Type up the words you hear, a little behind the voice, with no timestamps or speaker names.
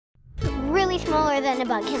really smaller than a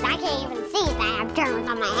bug, because I can't even see if I have germs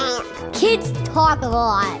on my hands. Kids talk a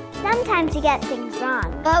lot. Sometimes you get things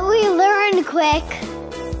wrong, but we learn quick.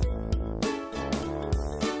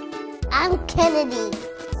 I'm Kennedy.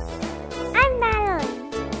 I'm Madelyn.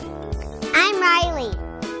 I'm Rylie.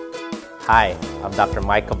 Hi, I'm Dr.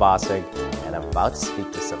 Mike Cabasug, and I'm about to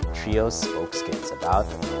speak to some Trios Spokeskids about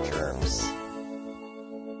germs.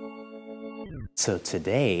 So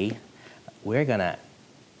today, we're gonna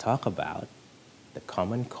talk about the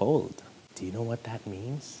common cold. Do you know what that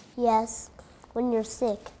means? Yes, when you're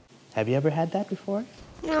sick. Have you ever had that before?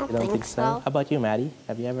 No, You don't think so? How about you, Maddie?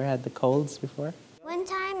 Have you ever had the colds before? One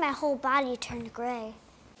time, my whole body turned gray.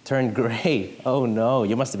 Turned gray? Oh no,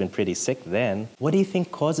 you must have been pretty sick then. What do you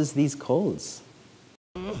think causes these colds?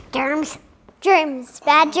 Germs. Germs.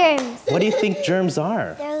 Bad germs. What do you think germs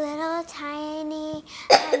are? They're little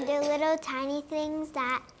tiny things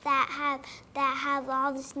that have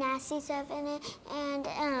all this nasty stuff in it, and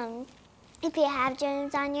if you have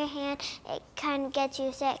germs on your hand, it kind of gets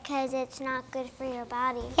you sick because it's not good for your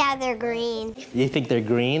body. Yeah, they're green. You think they're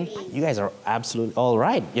green? You guys are absolutely all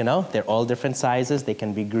right. You know, they're all different sizes. They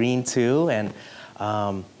can be green too, and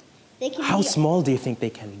how small do you think they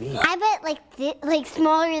can be? I bet like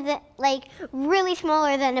smaller than, like really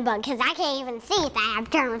smaller than a bug, because I can't even see if I have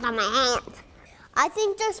germs on my hands. I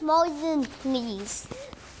think they're smaller than fleas.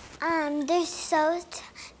 They're so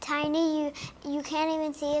tiny you can't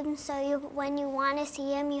even see them. So when you want to see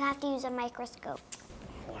them, you have to use a microscope.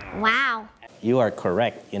 Wow. You are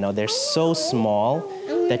correct. You know, they're so small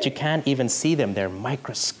that you can't even see them. They're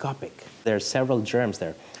microscopic. There are several germs. There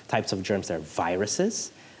are types of germs. There are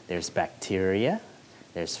viruses. There's bacteria.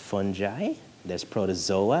 There's fungi. There's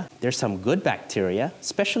protozoa. There's some good bacteria.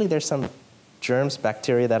 Especially there's some germs,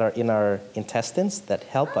 bacteria that are in our intestines that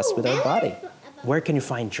help us with our body. Where can you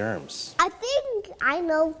find germs? I think I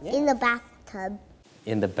know. In the bathtub.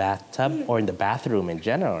 In the bathtub or in the bathroom in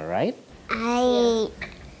general, right? I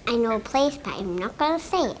know a place, but I'm not gonna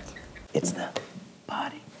say it. It's the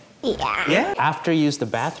body. Yeah. Yeah. After you use the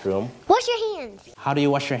bathroom, Wash your hands. how do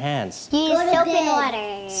you wash your hands? Use soap and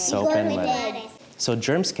water. Soap and water. So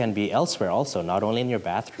germs can be elsewhere also, not only in your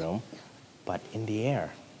bathroom, but in the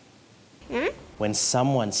air. When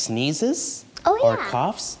someone sneezes or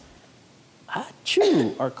coughs,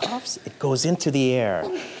 achoo, or coughs, it goes into the air.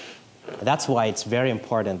 That's why it's very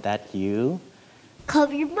important that you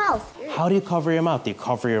cover your mouth. How do you cover your mouth? Do you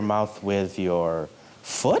cover your mouth with your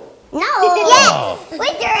foot? No. Yes.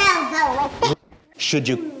 With your elbow. Should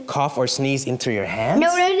you cough or sneeze into your hands?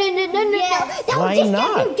 No. Yes. Why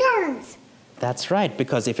not? Germs. That's right,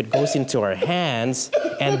 because if it goes into our hands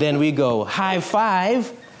and then we go high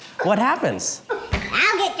five, what happens?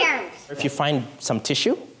 I'll get germs. If you find some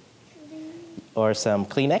tissue or some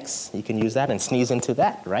Kleenex, you can use that and sneeze into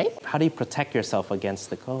that, right? How do you protect yourself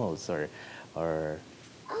against the colds or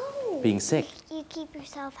being sick? You keep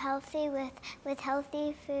yourself healthy with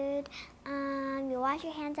healthy food. You wash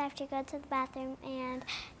your hands after you go to the bathroom, and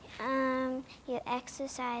you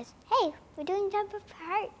exercise. Hey, we're doing jump up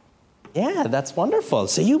heart. Yeah, that's wonderful.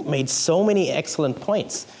 So you made so many excellent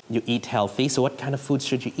points. You eat healthy, so what kind of foods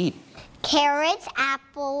should you eat? Carrots,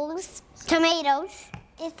 apples, tomatoes.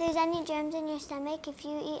 If there's any germs in your stomach, if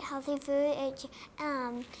you eat healthy food, it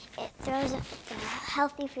throws the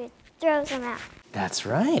healthy food throws them out. That's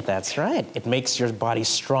right, that's right. It makes your body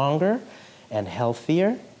stronger and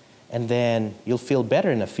healthier, and then you'll feel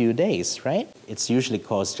better in a few days, right? It's usually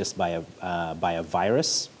caused just by a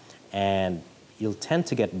virus, and you'll tend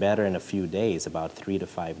to get better in a few days, about 3 to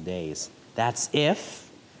 5 days. That's if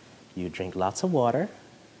you drink lots of water,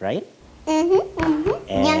 right? And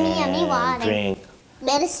Yummy water.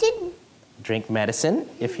 Drink medicine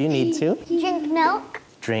if you need to. Drink milk.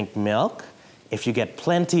 Drink milk. If you get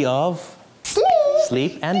plenty of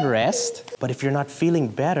sleep and rest. But if you're not feeling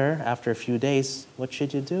better after a few days, what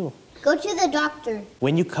should you do? Go to the doctor.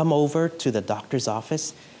 When you come over to the doctor's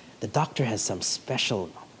office, the doctor has some special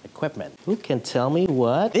equipment. Who can tell me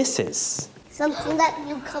what this is? Something that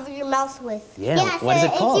you cover your mouth with. Yeah, what is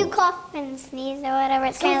it called? If you cough and sneeze or whatever,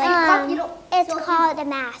 it's kind of like, it's called a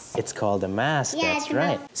mask. It's called a mask, Yeah, that's it's a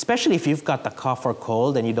right. mask. Especially if you've got the cough or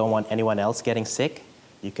cold and you don't want anyone else getting sick,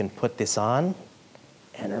 you can put this on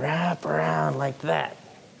and wrap around like that.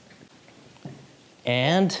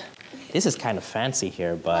 And this is kind of fancy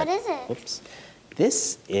here, but... What is it? Oops.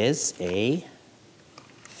 This is a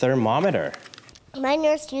thermometer. My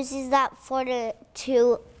nurse uses that to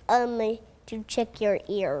check your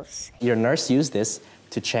ears. Your nurse used this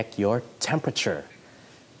to check your temperature.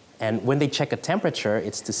 And when they check a temperature,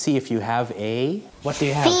 it's to see if you have a... What do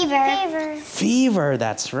you have? Fever. Fever,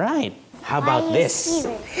 that's right. How about this?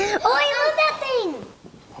 Fever. Oh, I love that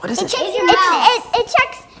What is it?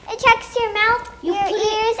 It checks your mouth, your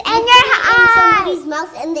ears, and your eyes. Somebody's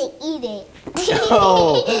mouth, and they eat it.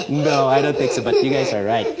 Oh, no, I don't think so, but you guys are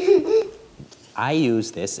right. I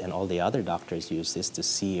use this, and all the other doctors use this to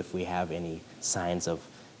see if we have any signs of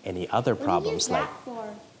any other problems, like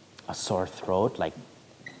a sore throat, like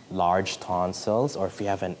large tonsils, or if you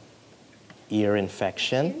have an ear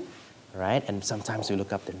infection, right? And sometimes we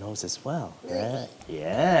look up the nose as well. Right?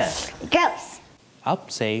 Yeah. Gross. I'll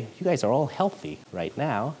say you guys are all healthy right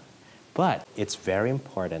now, but it's very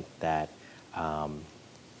important that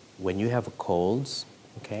when you have colds,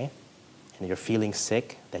 okay, and you're feeling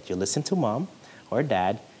sick, that you listen to mom or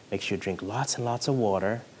dad. Make sure you drink lots and lots of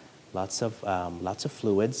water, lots of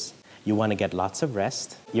fluids. You want to get lots of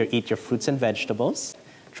rest. You eat your fruits and vegetables.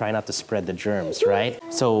 Try not to spread the germs, right?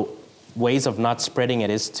 So ways of not spreading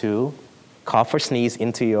it is to cough or sneeze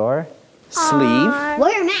into your sleeve.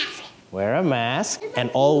 Wear a mask. Wear a mask, and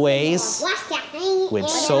always Wash your hands with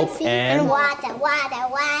soap and water.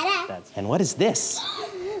 And what is this?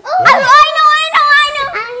 Oh, I know.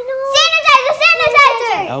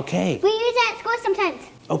 Sanitizer. Okay. We use that at school sometimes.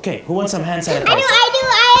 Okay, who wants some hand sanitizer?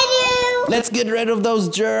 I do. Let's get rid of those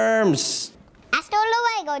germs. Hasta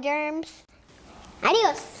luego, germs.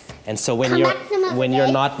 Adios. And so when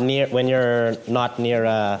you're not near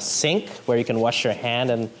a sink where you can wash your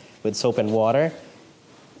hand and with soap and water,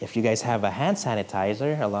 if you guys have a hand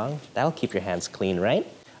sanitizer along, that'll keep your hands clean, right?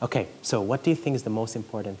 Okay, so what do you think is the most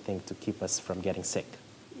important thing to keep us from getting sick?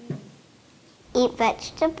 Eat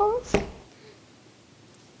vegetables.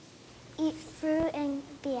 Eat fruit and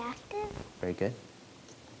be active. Very good.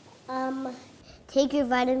 Take your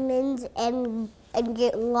vitamins and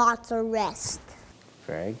get lots of rest.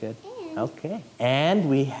 Very good. Okay. And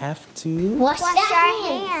we have to Wash our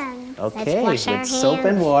hands. Okay, Let's wash our with soap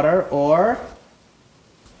and water or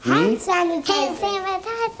hand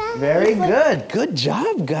sanitizer. Very good. Good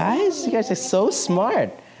job, guys. You guys are so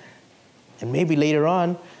smart. And maybe later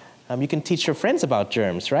on, you can teach your friends about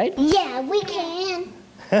germs, right? Yeah, we can.